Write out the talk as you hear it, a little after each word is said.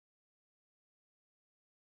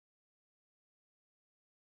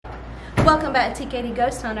Welcome back to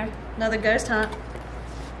Tkdghosthunter. Another ghost hunt.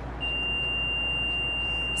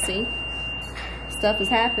 See? Stuff is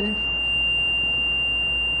happening.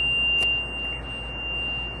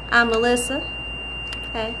 I'm Melissa.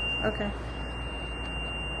 Okay, okay.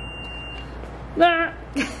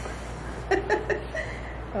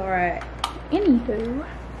 Alright. Anywho.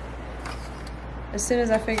 As soon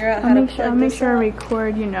as I figure out how to plug I'll make sure I up.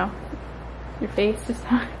 record, you know, your face this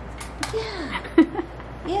time. Yeah.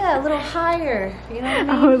 Yeah, a little higher. You know what I mean?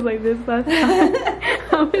 I was like this last time.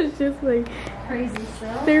 I was just like Crazy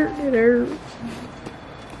stuff. They're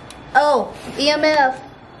Oh, EMF.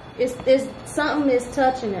 It's something is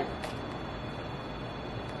touching it.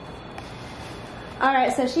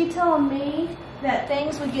 Alright, so she told me that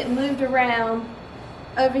things would get moved around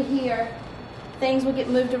over here. Things would get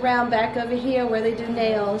moved around back over here where they do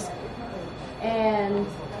nails. And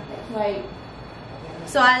like,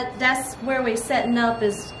 so that's where we're setting up,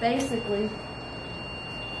 is basically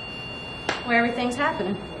where everything's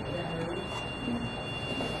happening.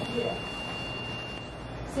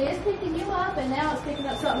 See, it's picking you up, and now it's picking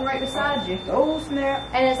up something right beside you. Oh, snap.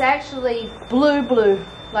 And it's actually blue,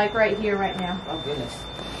 like right here, right now. Oh, goodness.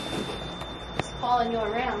 It's following you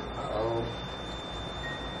around. Oh.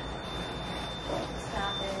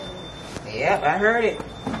 Stop it. Yep, I heard it.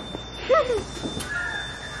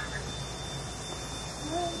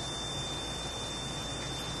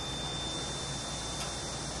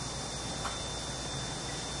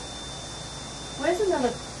 Where's another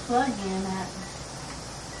plug-in at?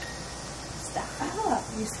 Stop.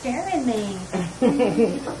 You're scaring me.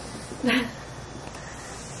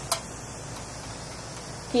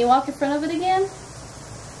 Can you walk in front of it again?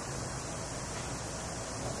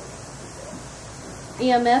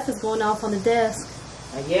 EMF is going off on the desk.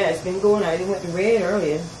 Yeah, it's been going. I went to red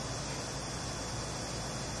earlier.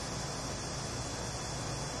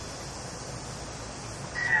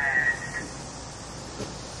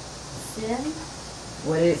 Send?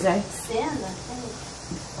 What did it say? Send, I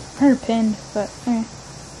think. her pinned, but okay.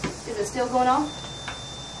 Is it still going on?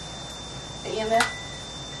 The EMF?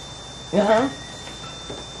 Uh-huh.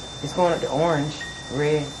 It's going up to orange,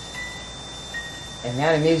 red. And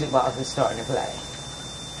now the music box is starting to play.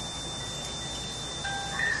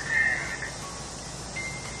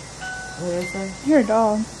 What did it say? You're a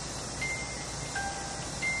dog.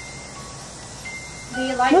 Do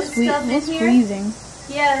you like this stuff in What's here? freezing?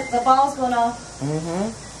 Yeah, the ball's going off.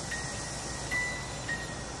 Mm-hmm.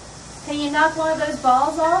 Can you knock one of those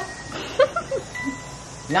balls off?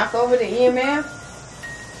 Knock over the EMF.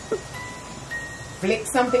 Flick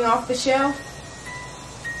something off the shelf.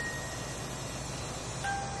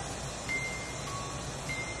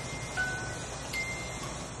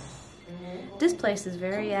 This place is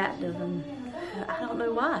very active, and I don't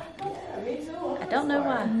know why. I don't know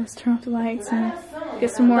why. Let's turn off the lights and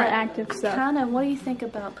get some more active stuff. Kinda, what do you think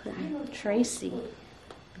about putting Tracy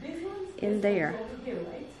in there?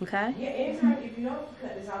 Okay?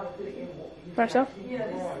 By yourself?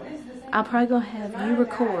 I'm probably gonna have you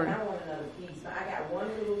record.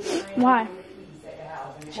 Why?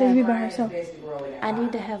 She should be by herself. I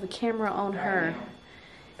need to have a camera on her,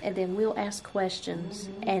 and then we'll ask questions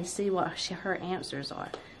and see what her answers are.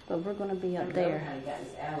 But we're gonna be up there.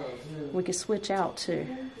 We can switch out too.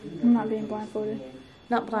 I'm not being blindfolded.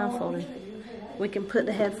 Not blindfolded. We can put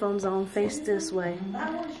the headphones on, face this way.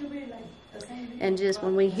 And just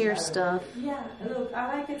when we hear stuff,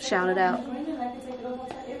 shout it out.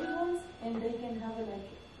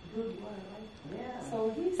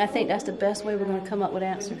 I think that's the best way we're going to come up with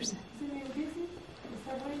answers.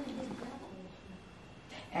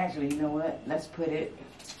 Actually, you know what? Let's put it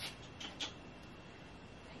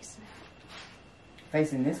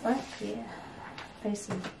facing this way. Yeah.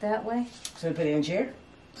 Facing that way. So we put it in a chair?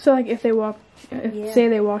 So like if they walk, Yeah. say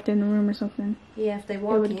they walked in the room or something, Yeah, if they they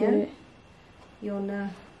walk would get in, it. you'll know.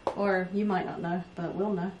 Or you might not know, but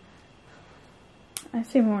we'll know. I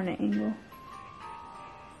say more on an angle.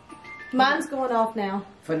 Mine's going off now.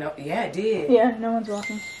 For no, yeah, it did. Yeah, no one's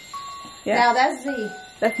walking. Yeah, Now that's Z.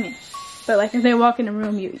 that's me. But like if they walk in the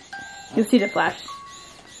room, you'll see the flash.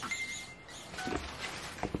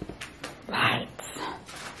 Lights.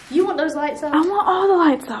 You want those lights off? I want all the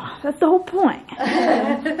lights off. That's the whole point.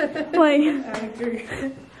 Like, I agree.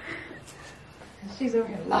 She's over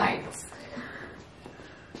here. Lights.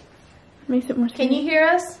 makes it more. Can you hear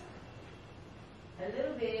us? A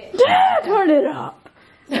little bit. Yeah, turn it up.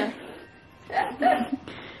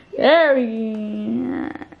 There we go.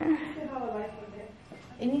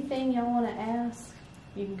 Anything y'all want to ask,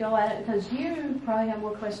 you can go at it, because you probably have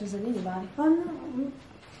more questions than anybody. Oh no.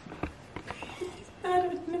 I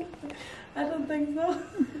don't know. I don't think so.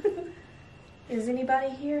 Is anybody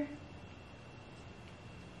here?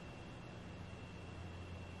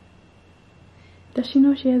 Does she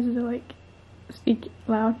know she has to, like, speak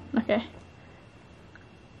loud? Okay.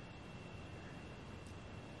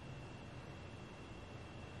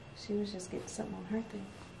 She was just getting something on her thing.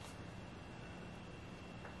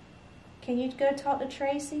 Can you go talk to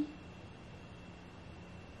Tracy?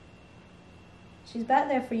 She's back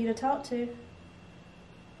there for you to talk to.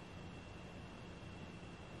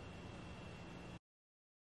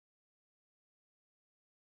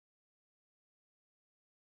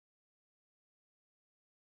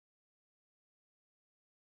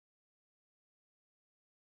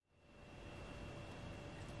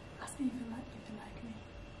 I see you like me.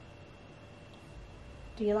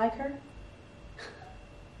 Do you like her?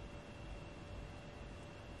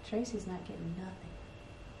 Tracy's not getting nothing.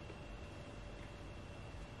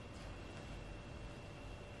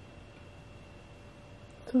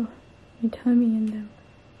 So, you tell me in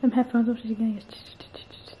them headphones what she's getting is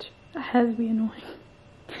that has to be annoying.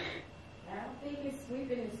 I don't think it's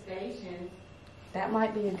sweeping the station. That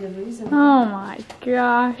might be a good reason. Oh my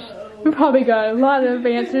gosh. We probably got a lot of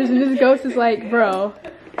answers and this ghost is like, bro,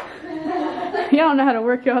 you don't know how to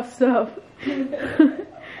work your stuff. Let's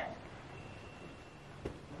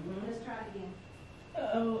try it again.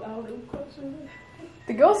 I'll do question.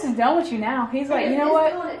 The ghost is done with you now. He's like, you know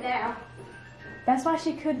what? Doing it now. That's why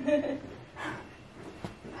she could.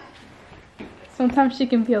 Sometimes she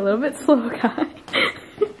can be a little bit slow, guy.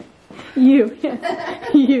 You, yes,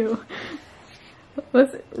 you.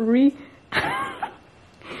 Let's re.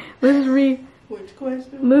 Which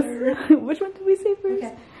question? Which one did we say first?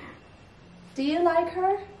 Okay. Do you like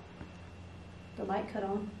her? The light cut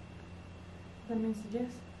on. That means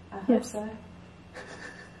yes. I hope Yes. so.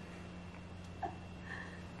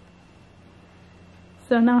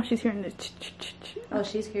 So now she's hearing the Oh,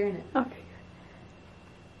 she's hearing it. Okay.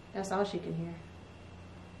 That's all she can hear.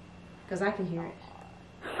 Because I can hear it.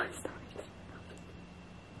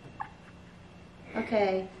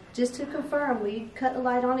 Okay, just to confirm, will you cut the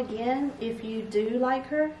light on again if you do like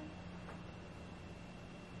her?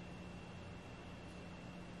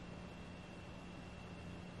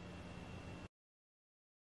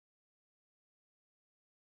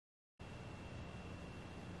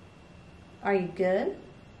 Are you good?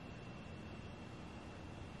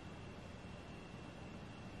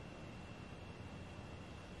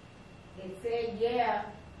 It said yeah.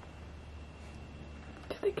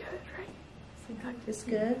 Did they good, right? It's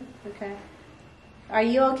good? Okay. Are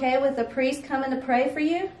you okay with the priest coming to pray for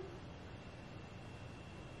you?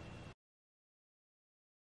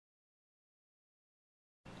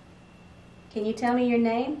 Can you tell me your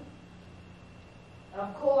name?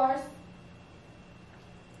 Of course.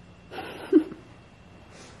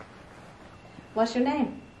 What's your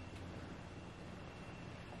name?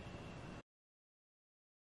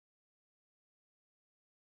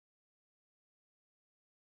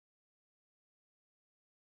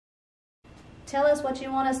 Tell us what you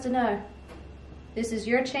want us to know. This is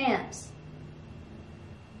your chance.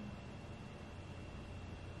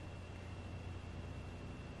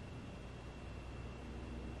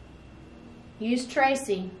 Use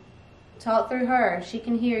Tracy. Talk through her. She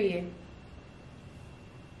can hear you.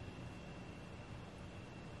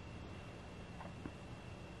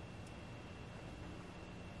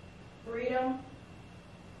 Freedom.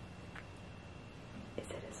 Is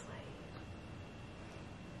it a slave?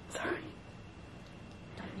 Sorry.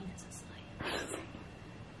 Don't mean it's a slave.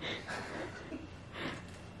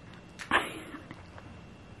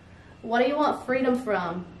 What do you want freedom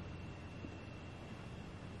from?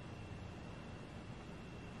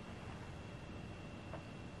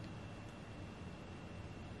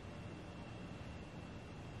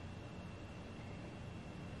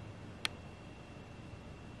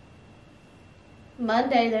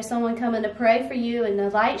 Monday, there's someone coming to pray for you, and the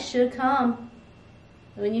light should come.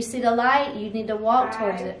 When you see the light, you need to walk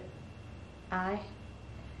towards it.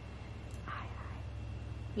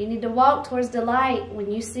 You need to walk towards the light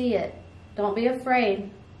when you see it. Don't be afraid.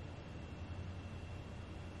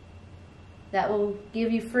 That will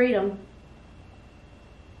give you freedom.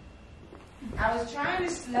 I was trying to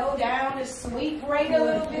slow down the sweep rate a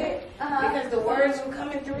little bit because the words were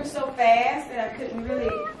coming through so fast that I couldn't really.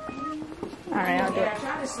 Alright, I'll do it. I'm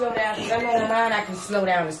trying to slow down because I know on mine I can slow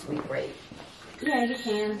down the sweep rate. Yeah, you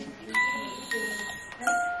can.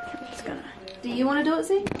 Just gonna. Do you want to do it,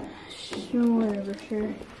 Z?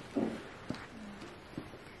 Sure.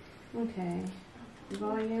 Okay.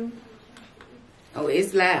 Volume. Oh,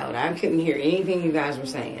 it's loud. I couldn't hear anything you guys were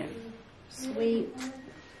saying. Sweep.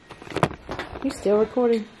 You still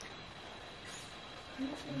recording?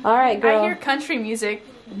 All right, girl. I hear country music.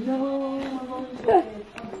 No.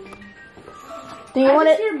 Do you I want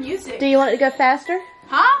just it? hear music. Do you want it to go faster?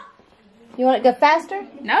 Huh? You want it to go faster?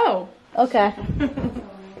 No. Okay.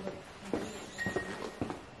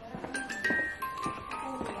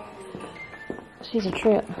 She's a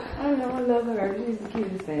trip. I know, I love her. She's the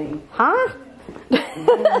cutest thing. Huh?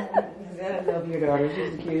 I love your daughter.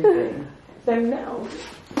 She's the cutest thing. So no.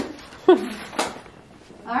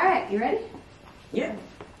 All right, you ready? Yeah.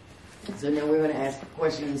 So now we're going to ask a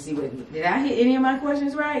question and see what... Did I hit any of my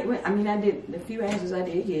questions right? I mean, I did... The few answers I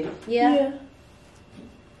did hit. Yeah.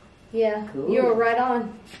 Yeah. Cool. You were right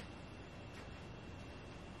on.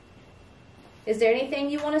 Is there anything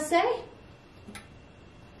you want to say?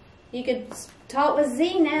 You could talk with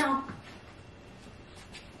Z now.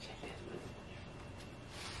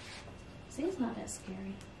 Z's not that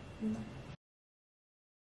scary.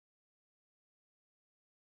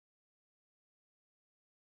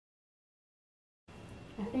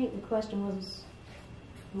 I think the question was,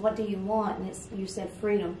 what do you want? And you said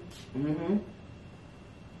freedom. Mm-hmm.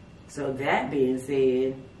 So that being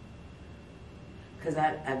said, because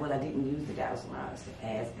I didn't use the dowsing rods to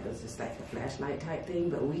ask. It was just like a flashlight type thing,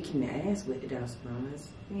 but we can ask with the dowsing rods.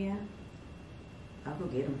 Yeah. I'll go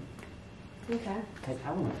get them. Okay. Because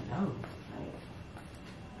I want to know. Like,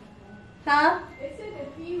 Huh? It said the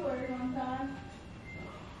P word one time.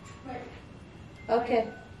 Like, Okay.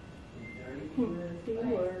 P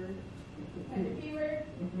word. like the P word?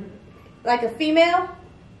 Like a female?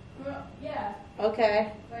 Well, yeah.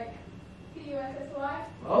 Okay. Like P-U-S-S-Y.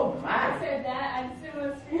 Oh I my. said that. I just didn't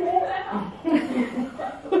want to scream it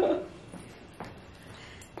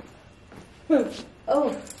out.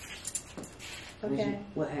 Oh. Okay.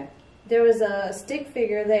 What happened? There was a stick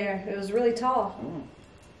figure there. It was really tall. Oh,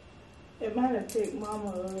 It might have picked Mama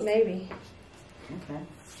up. Maybe. okay.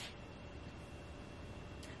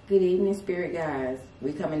 Good evening, spirit guys.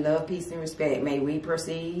 We come in love, peace, and respect. May we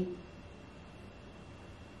proceed?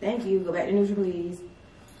 Thank you. Go back to neutral, please.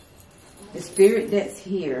 The spirit that's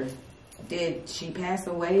here, did she pass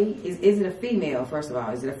away? Is it a female, first of all?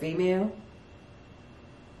 Is it a female?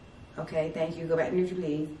 Okay, thank you. Go back to neutral,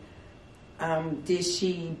 please. Did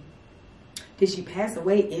she pass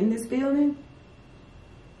away in this building?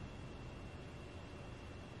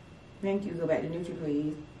 Thank you. Go back to neutral,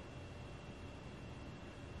 please.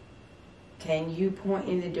 Can you point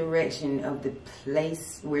in the direction of the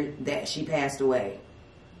place that she passed away?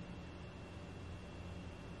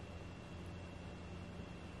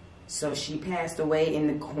 So she passed away in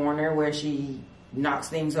the corner where she knocks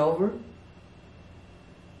things over?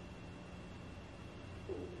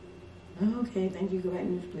 Okay, thank you. Go back to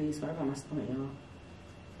neutral, please. Sorry about my stomach, y'all.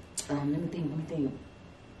 Let me think.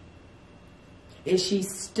 Is she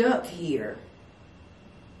stuck here?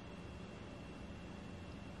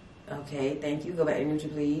 Okay, thank you. Go back to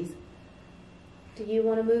neutral, please. Do you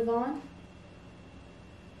want to move on?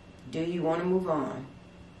 Do you want to move on?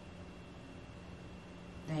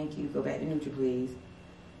 Thank you. Go back to neutral, please.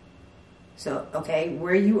 So, okay,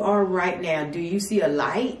 where you are right now, do you see a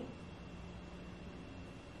light?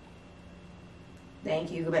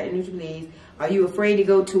 Thank you. Go back to neutral, please. Are you afraid to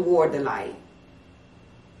go toward the light?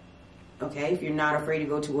 Okay, if you're not afraid to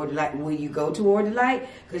go toward the light, will you go toward the light?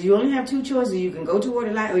 Because you only have two choices. You can go toward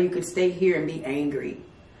the light or you could stay here and be angry.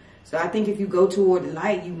 So I think if you go toward the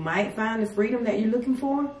light, you might find the freedom that you're looking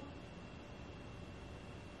for.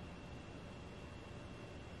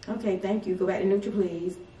 Okay, thank you. Go back to neutral,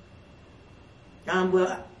 please.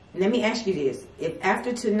 Well, let me ask you this. If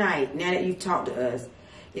after tonight, now that you've talked to us,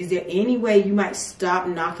 is there any way you might stop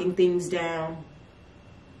knocking things down?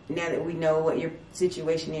 Now that we know what your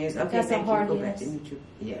situation is. Okay, That's thank a hard you. Go back to neutral.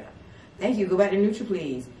 Yeah. Thank you. Go back to neutral,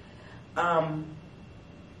 please.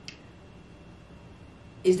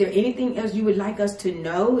 Is there anything else you would like us to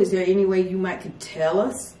know? Is there any way you could tell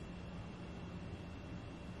us?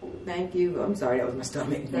 Thank you. I'm sorry, that was my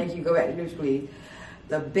stomach. Thank you. Go back to neutral, please.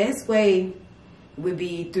 The best way would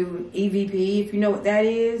be through EVP. If you know what that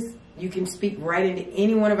is, you can speak right into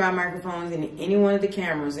any one of our microphones and any one of the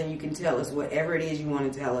cameras, and you can tell us whatever it is you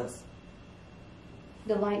want to tell us.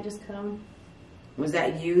 The light just come. Was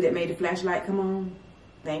that you that made the flashlight come on?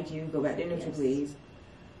 Thank you. Go back to neutral, Yes. please.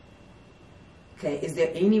 Okay. Is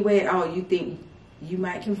there any way at all you think you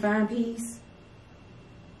can find peace?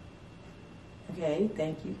 Okay.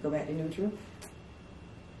 Thank you. Go back to neutral.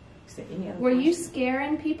 Is there any other Were you questions?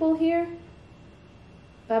 scaring people here?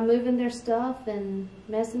 By moving their stuff and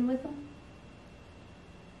messing with them?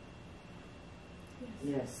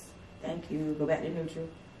 Yes. Thank you. Go back to neutral.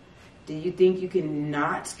 Do you think you can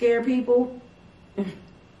not scare people?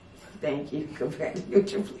 Thank you. Go back to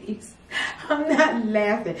neutral, please. I'm not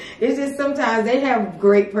laughing. It's just sometimes they have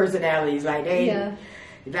great personalities. Like they,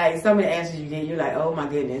 like some of the answers you get, you're like, oh my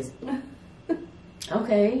goodness.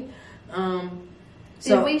 Okay.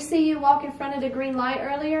 So, did we see you walk in front of the green light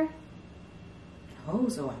earlier? Oh,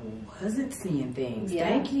 so I wasn't seeing things. Yeah.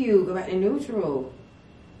 Thank you. Go back to neutral.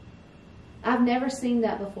 I've never seen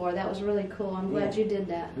that before. That was really cool. I'm glad you did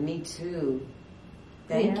that. Me too.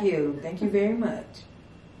 Thank you. Thank you very much.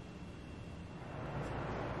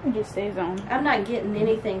 It just stays on. I'm not getting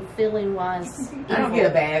anything feeling wise. I don't get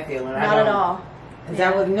a bad feeling. Not at all. Because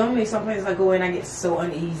I would normally, sometimes I go in, I get so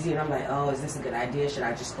uneasy, and I'm like, oh, is this a good idea? Should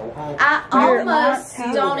I just go home? I almost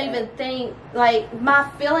don't even think, like, my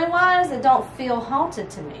feeling wise, it don't feel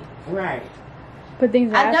haunted to me. Right. But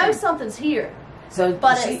things I know happen. something's here. So,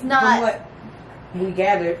 but it's not. From what we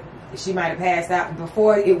gathered, she might have passed out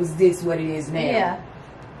before it was this what it is now. Yeah.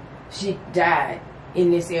 She died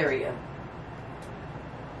in this area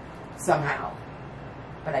somehow,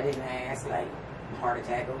 but I didn't ask, like, heart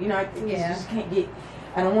attack or, you know, you just can't get.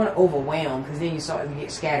 I don't want to overwhelm because then you start to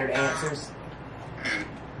get scattered answers.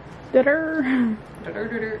 That's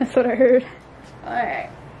what I heard. All right.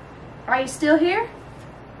 Are you still here?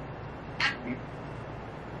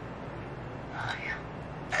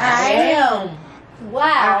 I am.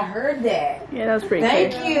 Wow. I heard that. Yeah, that was pretty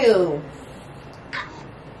Thank cool. you.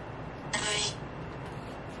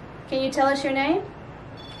 Can you tell us your name?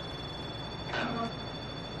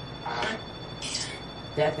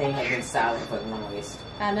 That thing had been silent for the longest.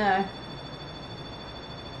 I know.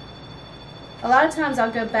 A lot of times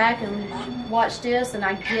I'll go back and watch this and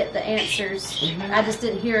I get the answers. I just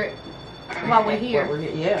didn't hear it while we're here.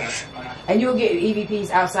 Yeah. And you'll get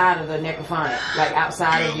EVPs outside of the necrophonic, like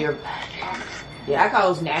outside of your... Yeah, I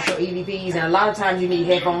call those natural EVPs, and a lot of times you need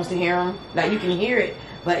headphones to hear them. Like, you can hear it,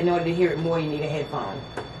 but in order to hear it more, you need a headphone.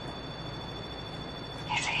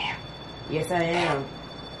 Yes, I am. Yes, I am.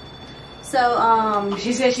 So,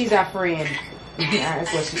 she said she's our friend.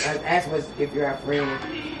 That's what she asked was if you're our friend.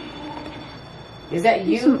 Is that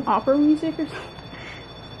you? Some opera music or something?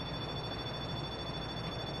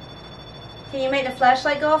 can you make the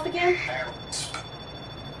flashlight go off again?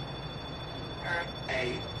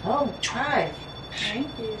 Oh, hi. Thank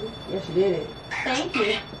you. Yes, you did it. Thank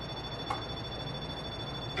you.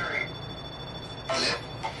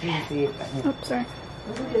 Let me see if I can. Oh, sorry.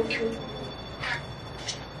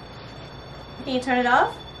 Can you turn it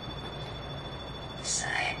off?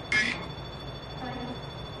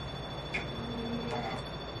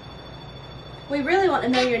 We really want to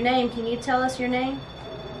know your name. Can you tell us your name?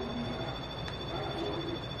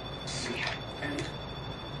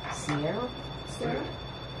 Sierra?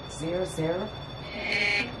 Sarah?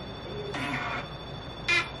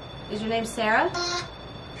 Is your name Sarah?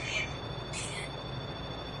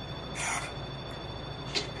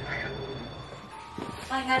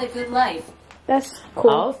 I had a good life. That's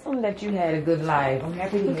cool. Awesome that you had a good life. I'm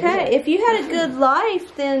happy to hear that. Okay, if you had a good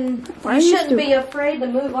life, then you shouldn't be afraid to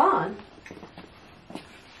move on.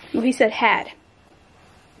 Well, he said had.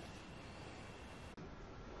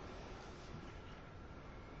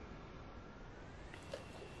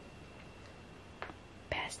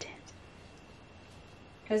 Past tense.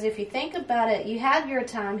 Because if you think about it, you had your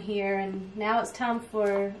time here, and now it's time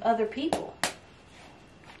for other people.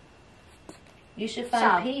 You should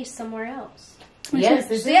find peace somewhere else. Yes,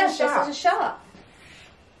 this is a shop. This is a shop.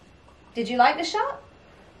 Did you like the shop?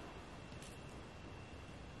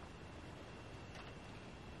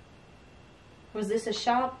 Was this a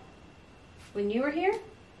shop when you were here?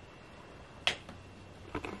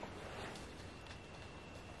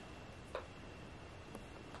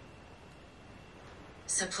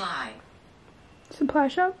 Supply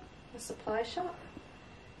shop? A supply shop?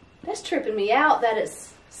 That's tripping me out that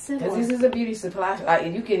it's similar. Because this is a beauty supply.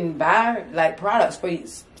 Like, you can buy, like, products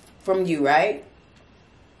from you, right?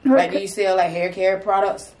 Or Like, do you sell, like, hair care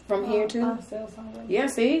products from here, too? I'll sell something. Yeah,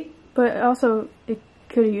 see? But also, it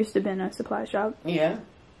could have used to been a supply shop. Yeah.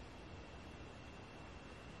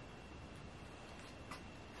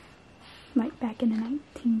 Like back in the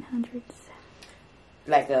 1900s.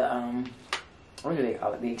 Like the, what do they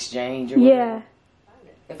call it? The exchange or Yeah.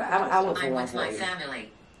 whatever. If I look for I'm one with for my you.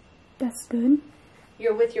 family. That's good.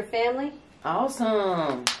 You're with your family?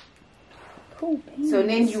 Awesome. Cool. So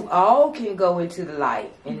then you all can go into the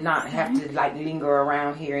light and not have to, like, linger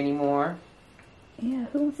around here anymore. Yeah,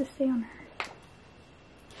 who wants to stay on Earth?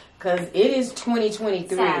 Because it is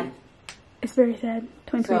 2023. Sad. It's very sad.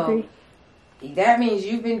 2023. That means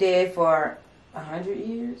you've been dead for 100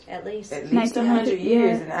 years? At least. At least 100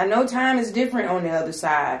 years. yeah. And I know time is different on the other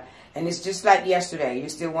side. And it's just like yesterday. You're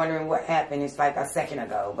still wondering what happened. It's like a second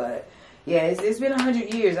ago. But Yeah, it's been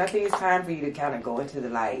 100 years. I think it's time for you to kind of go into the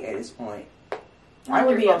light at this point. I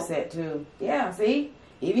would be Wonderful. upset too. Yeah, see?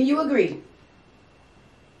 Even you agree.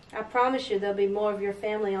 I promise you there'll be more of your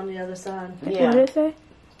family on the other side. What Yeah. did it say?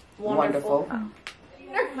 Wonderful.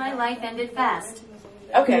 My life ended fast.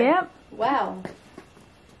 Okay. Yep. Wow.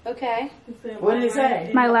 Okay. What did it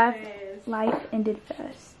say? My life ended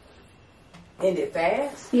fast. Ended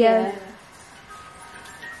fast? Yeah.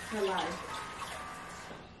 Her life.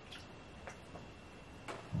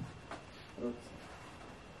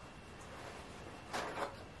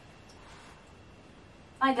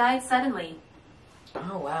 I died suddenly.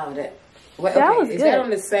 Oh, wow. That was good. Is that on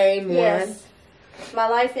the same one? Yes. My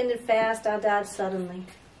life ended fast. I died suddenly.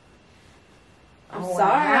 I'm Oh,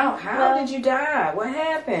 sorry. How Well- did you die? What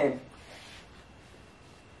happened?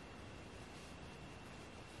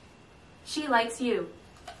 She likes you.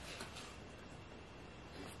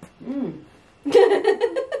 Mm.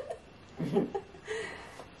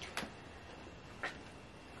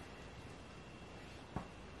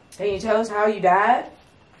 Can you tell us how you died?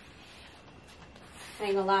 I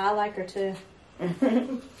ain't gonna lie, I like her too.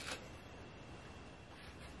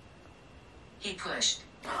 He pushed.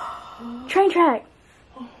 Train track.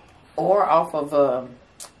 Or off of a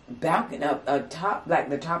balcony, a top, like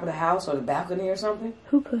the top of the house or the balcony or something?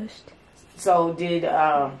 Who pushed? So did,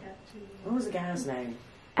 what was the guy's name?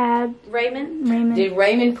 Raymond? Did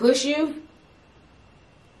Raymond push you?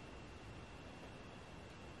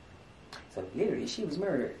 So literally, she was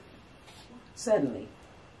murdered. Suddenly.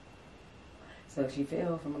 So she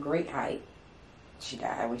fell from a great height. She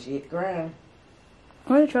died when she hit the ground.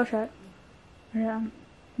 Or the trail track. Or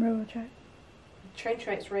railroad track. Train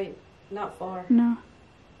track's right not far. No.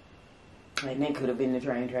 And that could have been the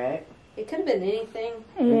train track. It could have been anything.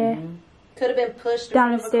 Yeah. Mhm. Could have been pushed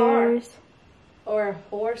Down in the front of a car. stairs. Or a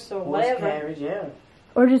horse or Horse whatever. carriage, yeah.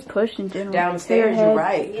 Or just pushed in general. Downstairs, To your you're head.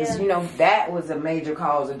 right. Because, Yeah. you know, that was a major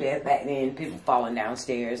cause of death back then. People falling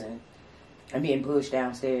downstairs and being pushed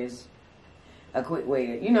downstairs. A quick way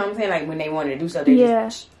to, you know what I'm saying? Like when they wanted to do something, they Yeah.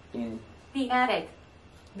 just, and The attic.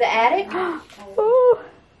 The attic? Ooh.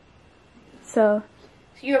 So,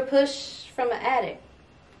 You were pushed from an attic.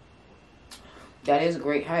 that is a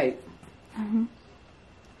great height.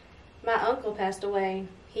 My uncle passed away.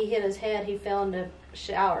 He hit his head. He fell in the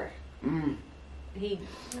shower. Mm. He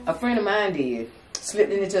A friend of mine did.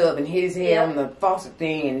 Slipped in the tub and hit his head Yeah. on the faucet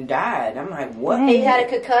thing and died. I'm like, what? Dang. he had a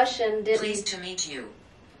concussion. Pleased to meet you.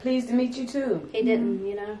 Pleased to meet you too. He didn't,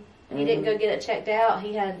 you know. He didn't go get it checked out.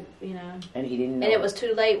 He had, you know. And he didn't know. And it was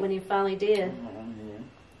too late when he finally did.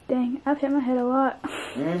 dang, I've hit my head a lot.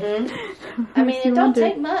 Mm-hmm. I mean, Makes you it don't wonder.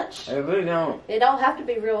 take much. I really don't. It don't have to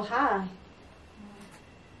be real high.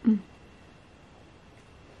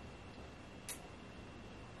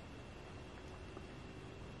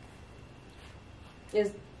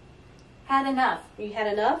 Is Had enough. you had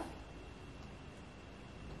enough?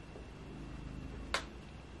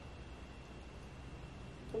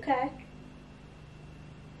 Okay.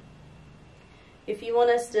 If you want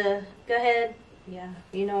us to go ahead, yeah,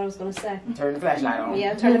 you know what I was going to say. Turn the flashlight on.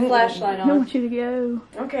 Yeah, turn the flashlight I on. want you to go.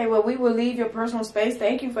 Okay, well, we will leave your personal space.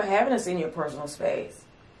 Thank you for having us in your personal space.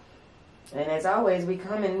 And as always, we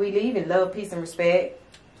come and we leave in love, peace, and respect.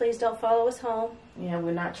 Please don't follow us home. Yeah,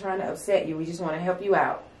 we're not trying to upset you. We just want to help you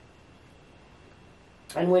out.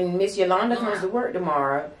 And when Miss Yolanda comes to work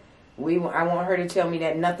tomorrow, I want her to tell me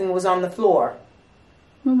that nothing was on the floor.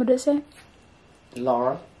 What would it say?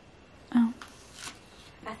 Laura. Oh,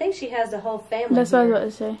 I think she has the whole family that's what I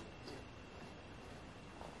was here. about to say.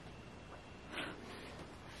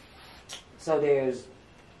 So there's,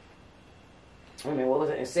 I mean, what was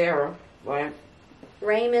it? Sarah, right?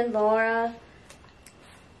 Raymond, Laura,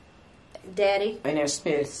 Daddy. And there's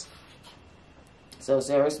Smiths. So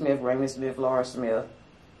Sarah Smith, Raymond Smith, Laura Smith,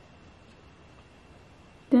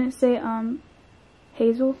 Didn't it say,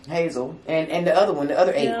 Hazel? Hazel, and the other one, the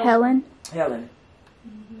other 8, Yeah. Helen? Helen.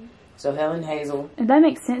 So Helen, Hazel. And that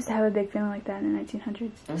makes sense to have a big family like that in the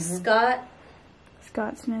 1900s. Mhm. Scott.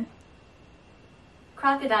 Scott Smith.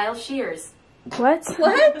 Crocodile shears. What?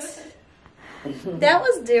 What? That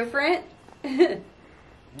was different. I've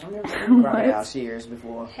never seen crocodile What? shears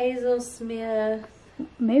before. Hazel Smith,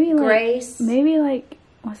 Maybe like, Grace, maybe like,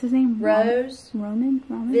 what's his name? Rose, Roman?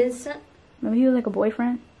 Vincent. Maybe he was like a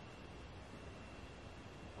boyfriend.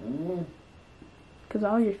 Mm. Because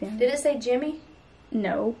all your family. Did it say Jimmy?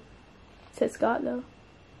 No. It said Scott though.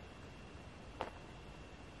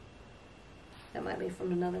 That might be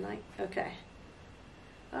from another night. Okay.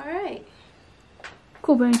 All right.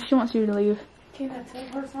 Cool, Boone. She wants you to leave. Can I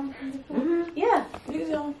tell her something? Mhm. Yeah. You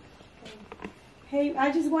know. Hey,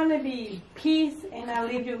 I just want to be peace, and I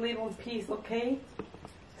leave you live on peace, okay?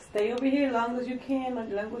 Stay over here as long as you can, as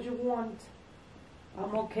long as you want.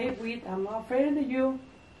 I'm okay with. I'm not afraid of you.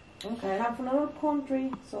 Okay. I'm from another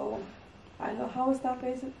country, so I know how stuff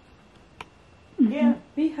is. Yeah.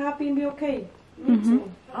 Be happy and be okay. Me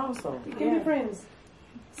too. Awesome. We can be friends.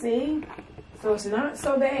 See? So it's not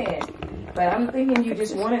so bad. But I'm thinking you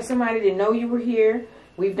just wanted somebody to know you were here.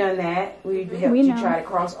 We've done that. We've helped you try to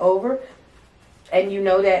cross over. And you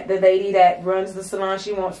know that the lady that runs the salon,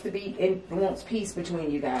 she wants to be and wants peace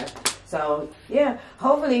between you guys. So yeah,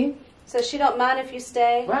 hopefully. So she don't mind if you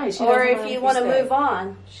stay, Right? She or doesn't if mind you want to stay. move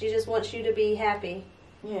on. She just wants you to be happy.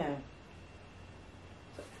 Yeah.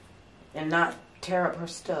 And not tear up her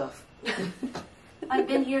stuff. I've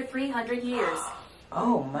been here 300 years.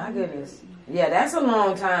 Oh my goodness. Yeah, that's a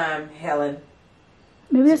long time, Helen.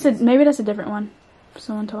 Maybe that's a different one.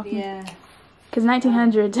 Someone talking. Yeah. Because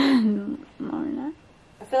 1900s. More than that.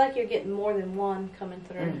 I feel like you're getting more than one coming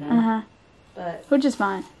through, but Which is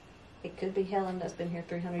fine. it could be Helen that's been here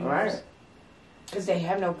 300 years. Right. Because they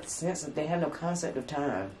have no concept of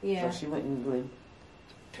time. Yeah. So she wouldn't really.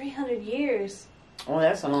 300 years. Oh,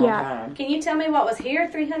 that's a long time. Can you tell me what was here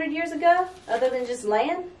 300 years ago, other than just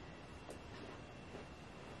land?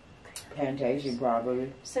 Plantation,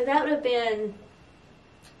 probably. So that would have been.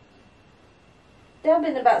 That would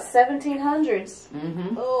have been about 1700s.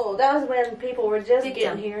 Mm-hmm. Oh, that was when people were just Victim.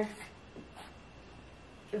 getting here.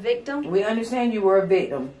 Victim? We understand you were a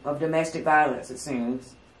victim of domestic violence, it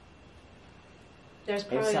seems. There's If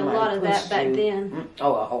probably a somebody lot of that pushed back you. then.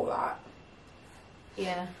 Oh, a whole lot.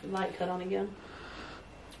 Yeah, light cut on again.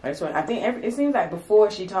 That's what I think. It seems like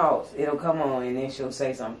before she talks, it'll come on and then she'll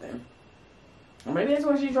say something. Or maybe that's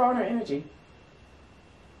where she's drawing her energy.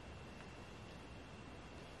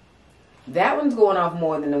 That one's going off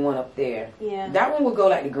more than the one up there. Yeah. That one will go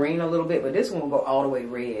like the green a little bit, but this one will go all the way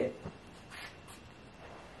red.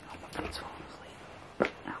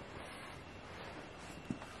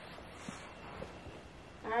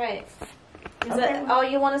 All right. Is that all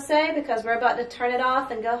you want to say? Because we're about to turn it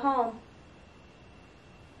off and go home.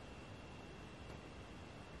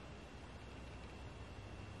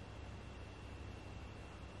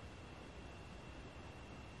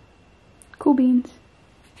 Cool beans.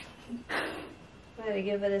 I had to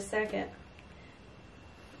give it a second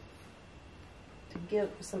to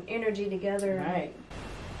get some energy together. Right.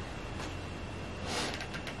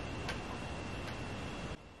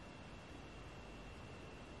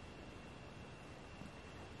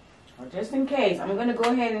 Well, just in case, I'm going to go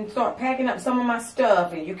ahead and start packing up some of my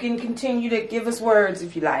stuff, and you can continue to give us words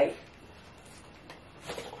if you like.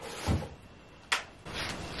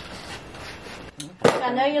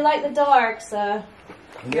 I know you like the dark, so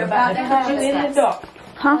You're about to put you in the dark.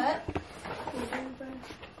 Huh? what?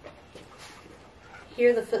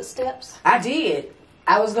 Hear the footsteps? I did.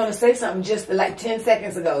 I was going to say something just like 10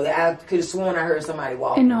 seconds ago that I could have sworn I heard somebody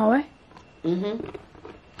walking. In Norway? Mm-hmm.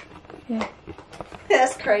 Yeah.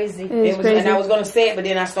 That's crazy. It is crazy. And I was going to say it, but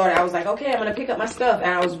then I was like, okay, I'm going to pick up my stuff. And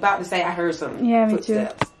I was about to say I heard some Yeah, me too.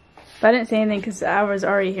 footsteps. But I didn't say anything because I was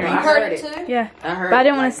already hearing I it. heard it it. too? Yeah. I heard But I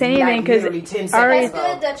didn't it, want to say anything because literally 10 seconds already- That's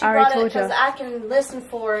good that you I already brought it told because you. I can listen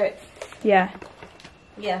for it. Yeah.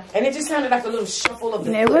 Yeah. And it just sounded like a little shuffle of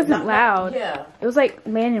the It foot. wasn't Not like- loud. Yeah. It was like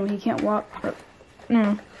Landon when he can't walk.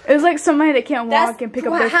 No. It was like somebody that can't walk and pick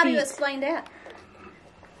up their How do you feet. explain that?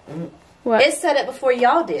 What? It said it before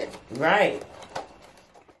y'all did. Right.